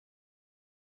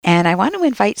And I want to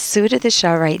invite Sue to the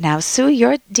show right now. Sue,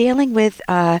 you're dealing with,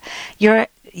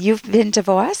 you've been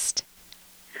divorced?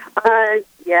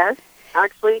 Yes,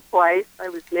 actually twice. I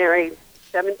was married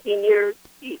 17 years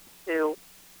to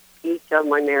each of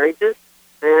my marriages.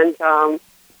 And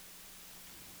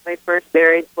my first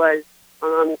marriage was,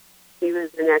 he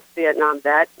was an ex-Vietnam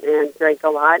vet and drank a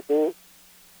lot. And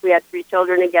we had 3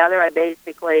 children together. I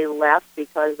basically left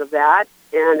because of that.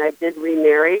 And I did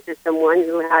remarry to someone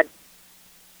who had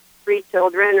 3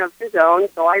 children of his own.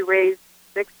 So I raised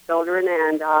 6 children,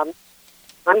 and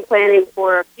I'm planning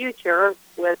for a future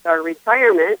with our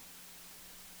retirement.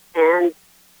 And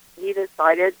he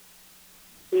decided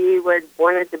he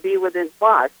wanted to be with his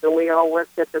boss, and we all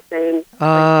worked at the same place.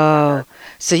 Oh,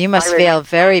 so you must feel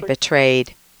very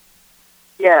betrayed.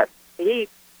 Yes.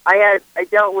 I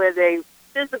dealt with a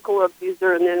physical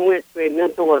abuser and then went to a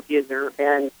mental abuser,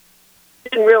 and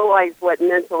didn't realize what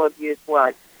mental abuse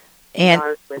was. And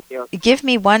give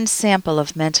me one sample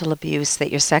of mental abuse that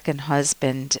your second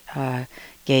husband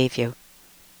gave you.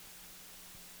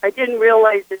 I didn't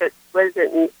realize it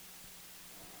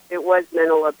was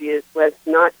mental abuse, was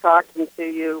not talking to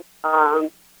you,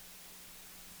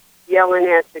 yelling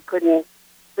at you, couldn't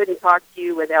talk to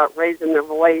you without raising their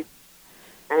voice,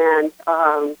 and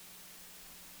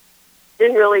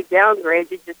didn't really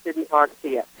downgrade you, just didn't talk to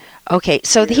you. Okay,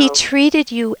 so he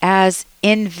treated you as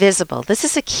invisible. This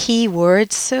is a key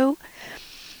word, Sue,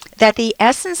 that the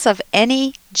essence of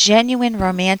any genuine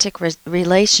romantic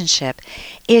relationship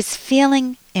is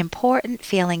feeling important,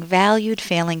 feeling valued,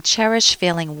 feeling cherished,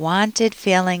 feeling wanted,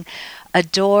 feeling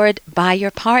adored by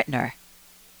your partner.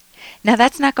 Now,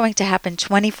 that's not going to happen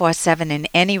 24/7 in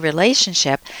any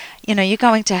relationship. You're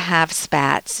going to have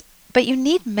spats, but you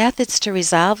need methods to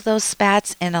resolve those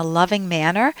spats in a loving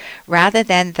manner rather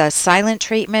than the silent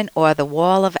treatment or the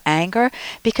wall of anger,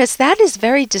 because that is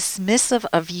very dismissive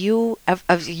of you,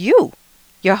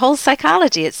 your whole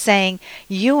psychology. It's saying,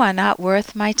 you are not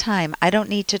worth my time. I don't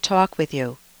need to talk with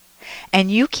you. And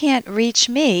you can't reach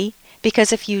me,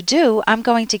 because if you do, I'm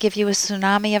going to give you a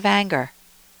tsunami of anger.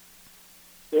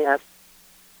 Yes.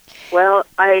 Well,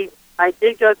 I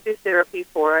did go through therapy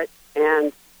for it,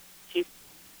 and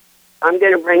I'm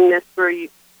going to bring this through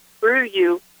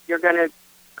you. You're going to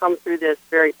come through this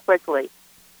very quickly.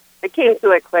 I came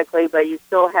through it quickly, but you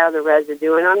still have the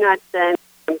residue. And I'm not saying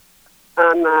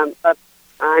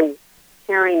I'm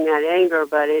carrying that anger,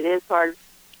 but it is hard.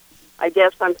 I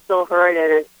guess I'm still hurt,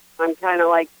 and I'm kind of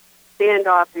like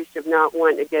standoffish of not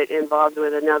wanting to get involved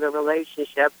with another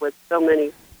relationship with so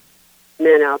many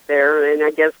men out there, and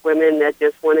I guess women that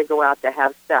just want to go out to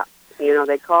have sex.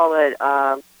 They call it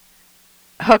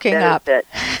hooking benefit.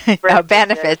 up.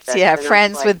 Benefits, yeah,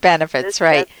 friends with benefits,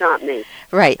 right. That's not me.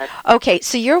 Right. Okay,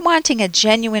 so you're wanting a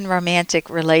genuine romantic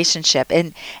relationship,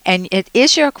 and it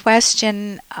is your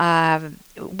question,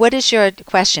 what is your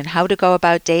question? How to go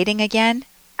about dating again?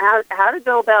 How to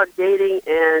go about dating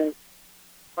and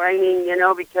finding,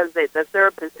 because the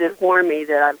therapist informed me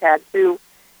that I've had two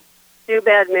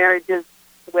bad marriages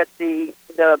with the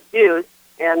abuse,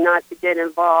 and not to get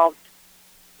involved.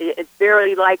 It's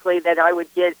very likely that I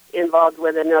would get involved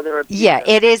with another abuser. Yeah,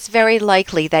 it is very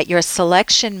likely that your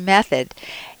selection method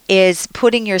is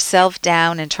putting yourself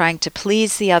down and trying to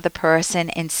please the other person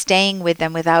and staying with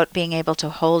them without being able to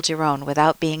hold your own,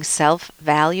 without being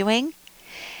self-valuing.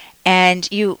 And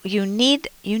you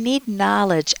need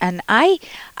knowledge. And I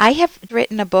have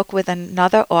written a book with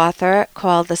another author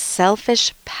called The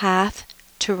Selfish Path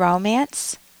to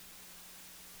Romance.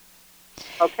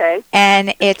 Okay.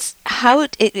 And it's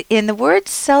in the word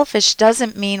selfish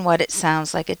doesn't mean what it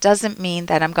sounds like. It doesn't mean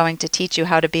that I'm going to teach you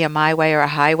how to be a my way or a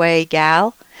highway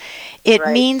gal. It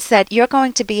means that you're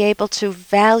going to be able to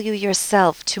value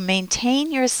yourself, to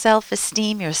maintain your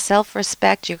self-esteem, your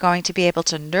self-respect. You're going to be able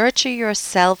to nurture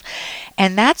yourself.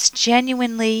 And that's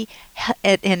genuinely,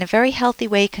 in a very healthy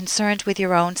way, concerned with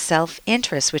your own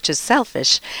self-interest, which is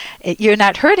selfish. You're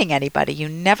not hurting anybody. You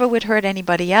never would hurt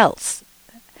anybody else.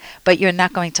 But you're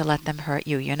not going to let them hurt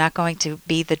you. You're not going to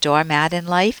be the doormat in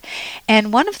life.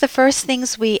 And one of the first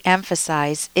things we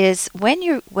emphasize is when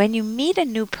you meet a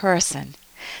new person,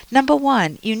 number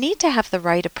one, you need to have the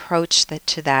right approach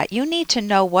to that. You need to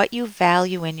know what you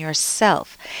value in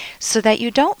yourself so that you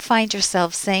don't find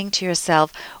yourself saying to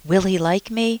yourself, will he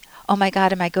like me? Oh my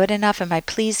God, am I good enough? Am I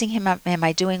pleasing him? Am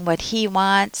I doing what he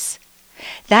wants?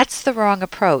 That's the wrong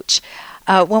approach.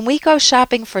 When we go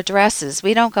shopping for dresses,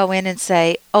 we don't go in and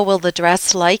say, oh, will the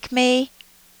dress like me?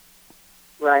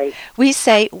 Right. We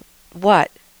say,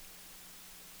 what?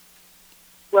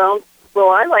 Well,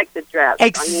 I like the dress.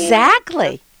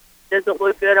 Exactly. Does it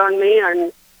look good on me?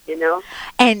 Or,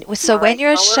 And so when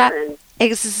you're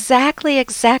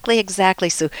Exactly,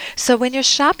 Sue. So when you're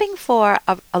shopping for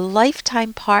a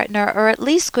lifetime partner or at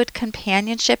least good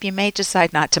companionship, you may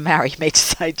decide not to marry. You may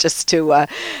decide just to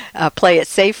play it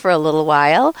safe for a little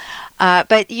while.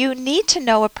 But you need to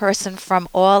know a person from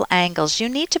all angles. You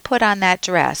need to put on that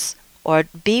dress or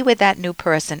be with that new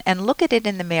person and look at it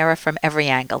in the mirror from every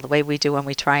angle, the way we do when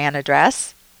we try on a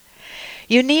dress.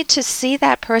 You need to see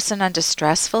that person under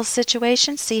stressful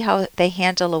situations, see how they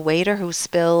handle a waiter who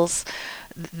spills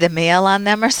the mail on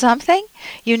them or something.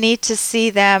 You need to see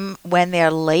them when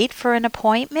they're late for an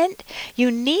appointment.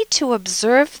 You need to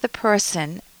observe the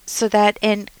person so that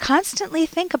and constantly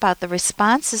think about the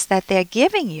responses that they're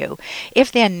giving you.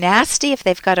 If they're nasty, if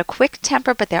they've got a quick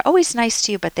temper, but they're always nice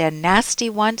to you, but they're nasty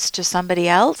once to somebody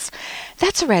else,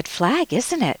 that's a red flag,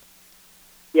 isn't it?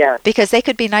 Yeah. Because they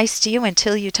could be nice to you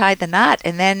until you tie the knot,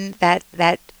 and then that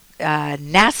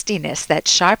nastiness, that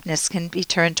sharpness can be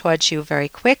turned towards you very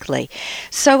quickly.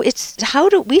 So it's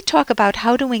we talk about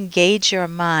how to engage your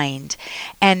mind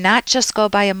and not just go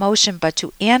by emotion, but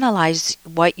to analyze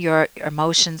what your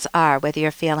emotions are, whether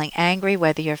you're feeling angry,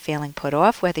 whether you're feeling put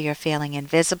off, whether you're feeling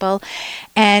invisible.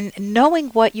 And knowing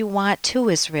what you want too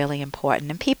is really important.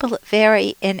 And people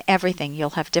vary in everything. You'll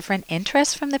have different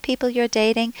interests from the people you're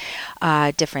dating,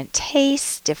 different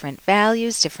tastes, different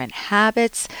values, different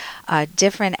habits,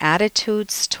 different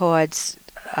attitudes towards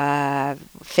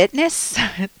fitness,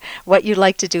 what you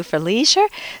like to do for leisure.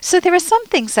 So there are some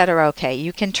things that are okay.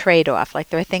 You can trade off. Like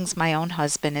there are things my own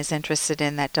husband is interested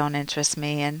in that don't interest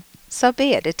me, and so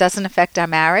be it. It doesn't affect our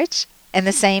marriage. And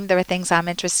the same, there are things I'm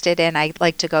interested in. I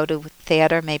like to go to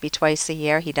theater maybe twice a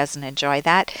year. He doesn't enjoy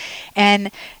that.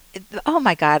 And oh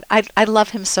my God, I love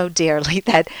him so dearly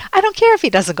that I don't care if he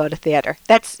doesn't go to theater.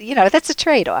 That's a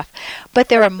trade-off. But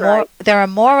there are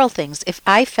moral things. If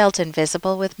I felt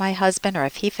invisible with my husband, or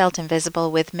if he felt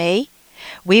invisible with me,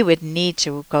 we would need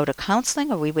to go to counseling,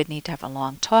 or we would need to have a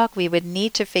long talk. We would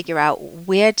need to figure out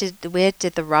where did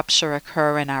the rupture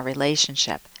occur in our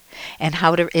relationship. And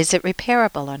is it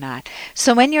repairable or not?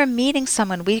 So when you're meeting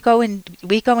someone, we go in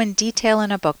detail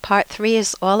in a book. Part 3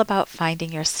 is all about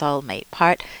finding your soulmate.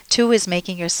 Part 2 is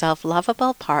making yourself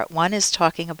lovable. Part 1 is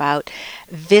talking about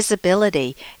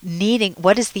visibility, needing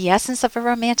what is the essence of a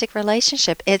romantic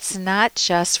relationship. It's not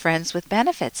just friends with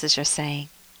benefits, as you're saying.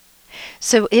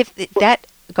 So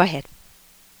go ahead.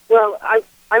 Well,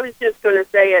 I was just going to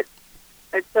say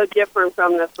it's so different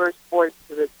from the first sport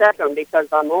to the second because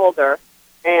I'm older.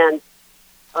 And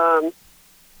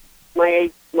my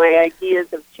ideas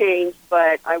have changed,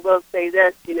 but I will say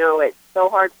this, it's so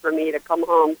hard for me to come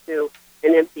home to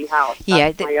an empty house.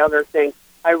 That's my other thing.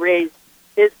 I raised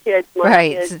his kids, my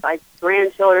kids, my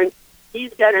grandchildren.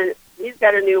 He's got a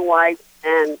new wife,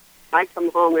 and I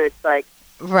come home and it's like,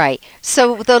 right.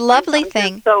 So the lovely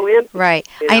thing, so empty, right?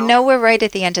 I know we're right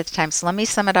at the end of the time, so let me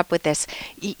sum it up with this: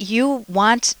 you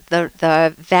want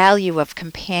the value of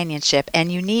companionship,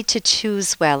 and you need to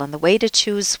choose well. And the way to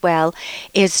choose well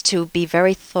is to be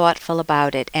very thoughtful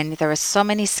about it. And there are so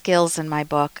many skills in my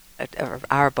book, or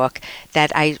our book,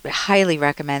 that I highly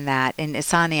recommend that, and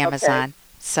it's on Amazon. Okay.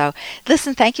 So,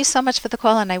 listen, thank you so much for the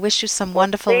call, and I wish you some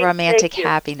wonderful romantic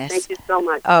happiness. Thank you so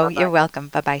much. Oh, Bye-bye. You're welcome.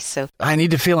 Bye-bye, Sue. I need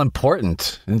to feel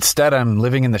important. Instead, I'm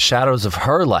living in the shadows of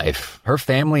her life. Her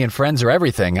family and friends are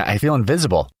everything. I feel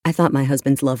invisible. I thought my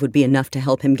husband's love would be enough to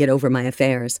help him get over my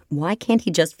affairs. Why can't he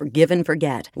just forgive and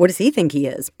forget? What does he think he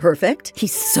is? Perfect?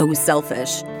 He's so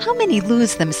selfish. How many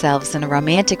lose themselves in a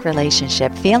romantic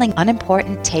relationship, feeling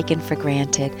unimportant, taken for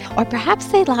granted? Or perhaps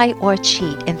they lie or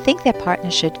cheat and think their partner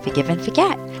should forgive and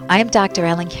forget. I am Dr.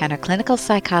 Ellen Kenner, clinical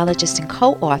psychologist and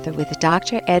co-author with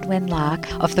Dr. Edwin Locke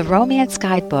of the romance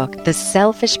guidebook, The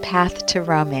Selfish Path to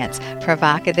Romance.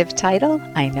 Provocative title?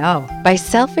 I know. By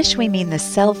selfish, we mean the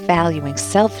self-valuing,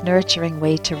 self-nurturing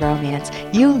way to romance.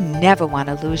 You never want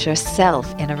to lose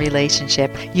yourself in a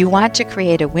relationship. You want to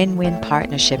create a win-win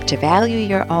partnership to value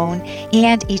your own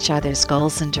and each other's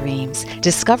goals and dreams.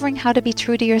 Discovering how to be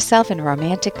true to yourself in a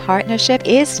romantic partnership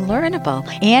is learnable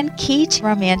and key to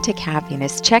romantic happiness.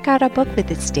 Check out our book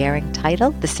with its daring title,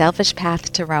 The Selfish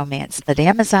Path to Romance, at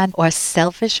Amazon or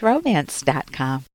selfishromance.com.